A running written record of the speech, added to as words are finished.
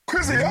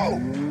Drizzy, yo!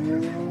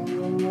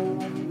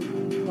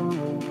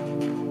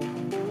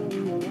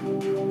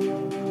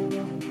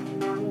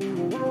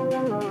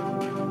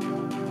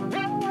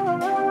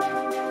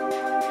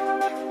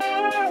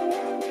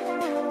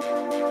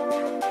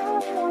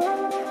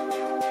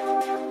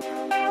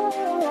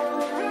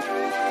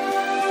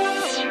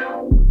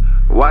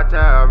 Watch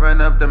how I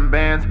run up them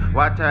bands,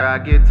 watch how I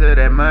get to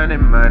that money,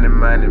 money,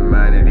 money,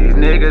 money. These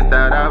niggas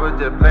thought I was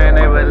just playing,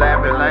 they were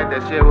laughing like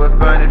that shit was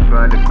funny,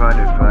 funny,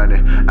 funny, funny.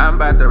 I'm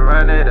about to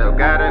run it up,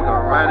 gotta go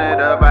run it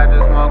up. I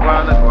just want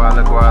guala,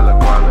 guala, guala,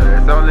 guala.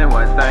 There's only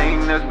one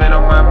thing that's been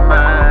on my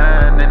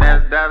mind, and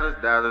that's dollars,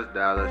 dollars,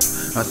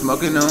 dollars. I'm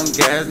smoking on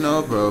gas,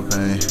 no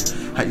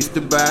propane. I used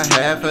to buy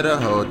half of the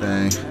whole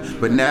thing,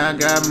 but now I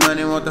got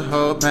money, want the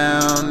whole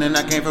pound. And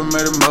I came from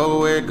murder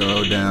mode where it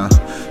go down.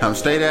 I'm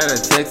straight out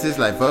of Texas,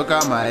 like fuck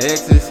all my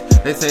exes.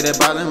 They say that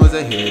ballin' was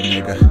a hit,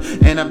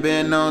 nigga. And I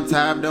been on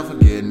top, don't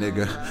forget,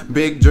 nigga.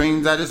 Big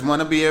dreams, I just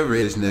wanna be a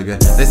rich nigga.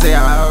 They say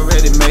I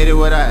already made it,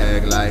 what I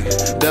act like.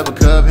 Double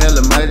cup,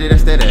 hella money,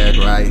 that's that act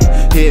right.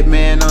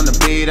 Hitman on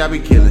the beat, I be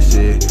killing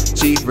shit.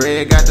 Chief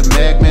Red got the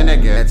Mac, man,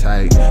 that got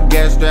tight.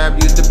 Gas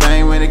strap used to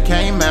bang when it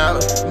came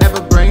out. Never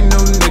bring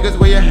new niggas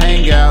where you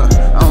hang out.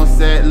 On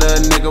set,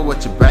 little nigga,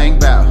 what you bang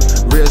bout?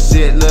 Real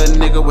shit, little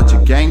nigga, what you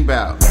gang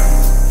bout?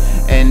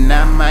 And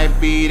I might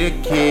be the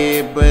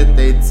kid, but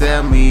they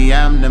tell me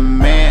I'm the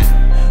man.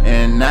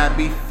 And I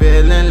be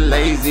feeling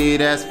lazy,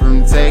 that's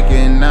from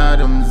taking all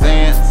them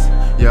Xans.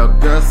 Your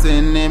girl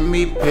sending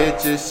me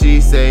pictures,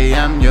 she say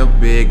I'm your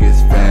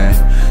biggest fan.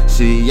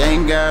 She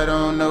ain't got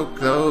on no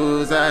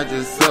clothes, I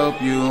just hope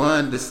you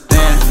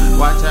understand.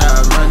 Watch how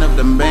I run up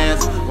them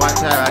bands, watch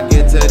how I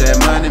get to that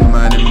money,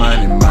 money,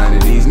 money, money.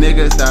 These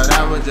niggas thought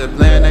I was just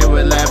playing, they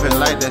were laughing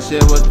like that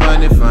shit was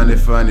funny, funny,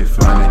 funny,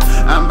 funny.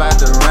 I'm about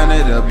to run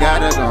it up,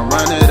 gotta go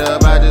run it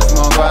up. I just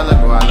want guala,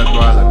 guala,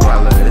 guala,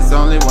 guala. It's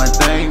only one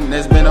thing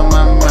that's been on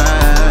my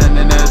mind,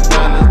 and that's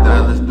dollars,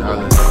 dollars,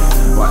 dollars.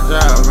 Watch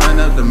how I run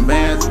up them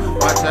bands,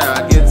 watch how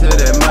I get to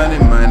that money,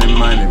 money,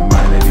 money,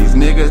 money. These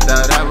niggas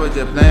thought I was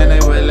just playing,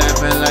 they were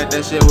laughing like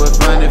that shit was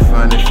funny,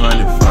 funny,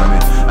 funny, funny.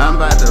 I'm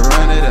about to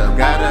run it up,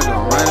 gotta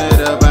go run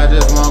it up. I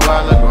just want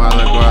guala,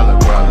 guala, guala,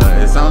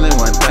 guala. It's only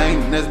one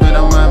thing that's been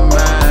on my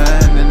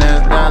mind, and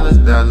that's dollars,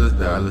 dollars,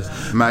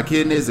 dollars. My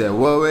kidneys at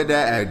war with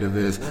that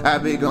activist. I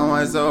be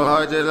going so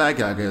hard just like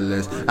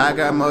calculus. I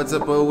got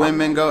multiple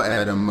women, go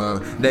add them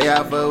up. They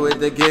out for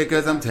with the kid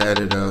cause I'm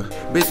tatted up.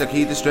 Bitch, I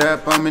keep the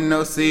strap on me,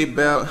 no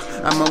seatbelt.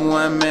 I'm a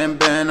one-man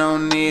band,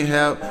 don't need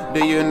help.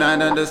 Do you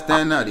not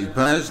understand all these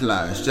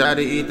punchlines? Try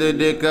to eat the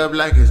dick up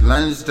like it's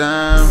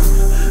lunchtime.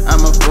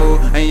 I'm a fool,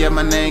 and yeah,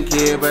 my name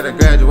kid, but I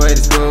graduated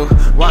school.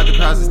 Walked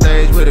across the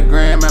stage with a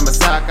gram and my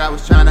sock. I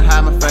was trying to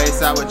hide my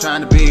face, I was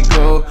trying to be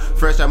cool.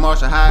 Fresh out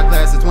Marshall High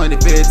class of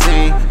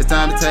 2015. It's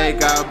time to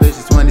take out, bitch,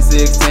 it's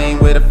 2016.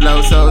 With a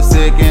flow so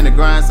sick and the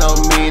grind so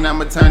mean,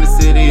 I'ma turn the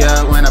city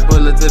up when I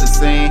pull it to the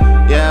scene,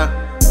 yeah.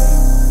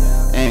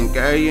 And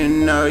girl, you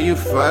know you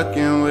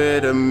fucking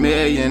with $1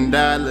 million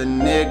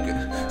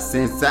nigga.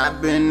 Since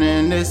I've been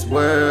in this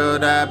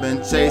world, I've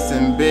been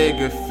chasing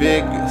bigger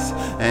figures.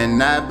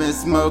 And I've been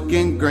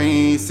smoking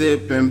green,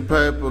 sipping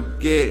purple,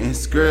 getting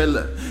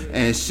skrilla.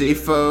 And she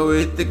fuck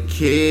with the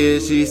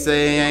kids, she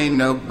say ain't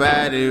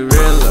nobody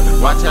realer.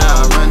 Watch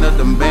how I run up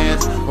them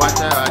bands, watch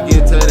how I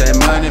get to that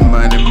money,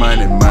 money,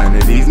 money,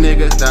 money. These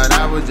niggas thought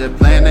I was just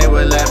playing, they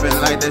were laughing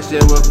like that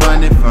shit was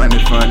funny,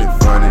 funny, funny,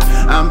 funny.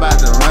 I'm about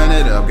to run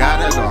it up,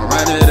 gotta go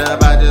run it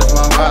up. I just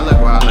want guala,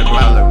 guala,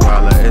 guala,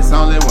 guala. It's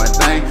only one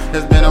thing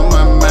that's been on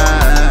my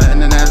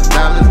mind, and that's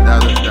dollars,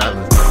 dollars,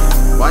 dollars.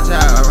 Watch how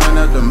I run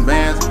up them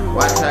bands,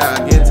 watch how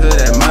I get to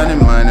that money,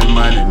 money,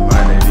 money,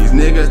 money. These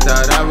niggas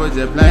thought I was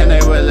just playing,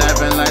 they were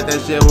laughing like that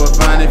shit was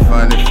funny,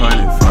 funny,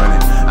 funny, funny.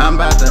 I'm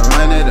about to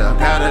run it up,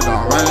 gotta go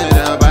run it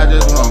up. I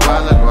just want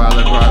guala,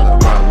 guala, guala,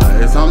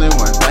 guala. It's only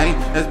one thing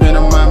that's been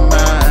on my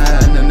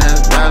mind, and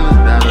that's dollars,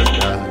 dollars,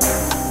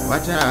 dollars.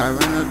 Watch how I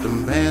run up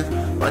them bands,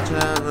 watch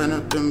how I run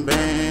up them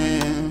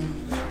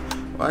bands.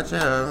 Watch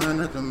how I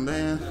run up them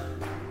bands.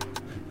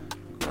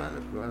 Guala,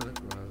 guala,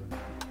 guala.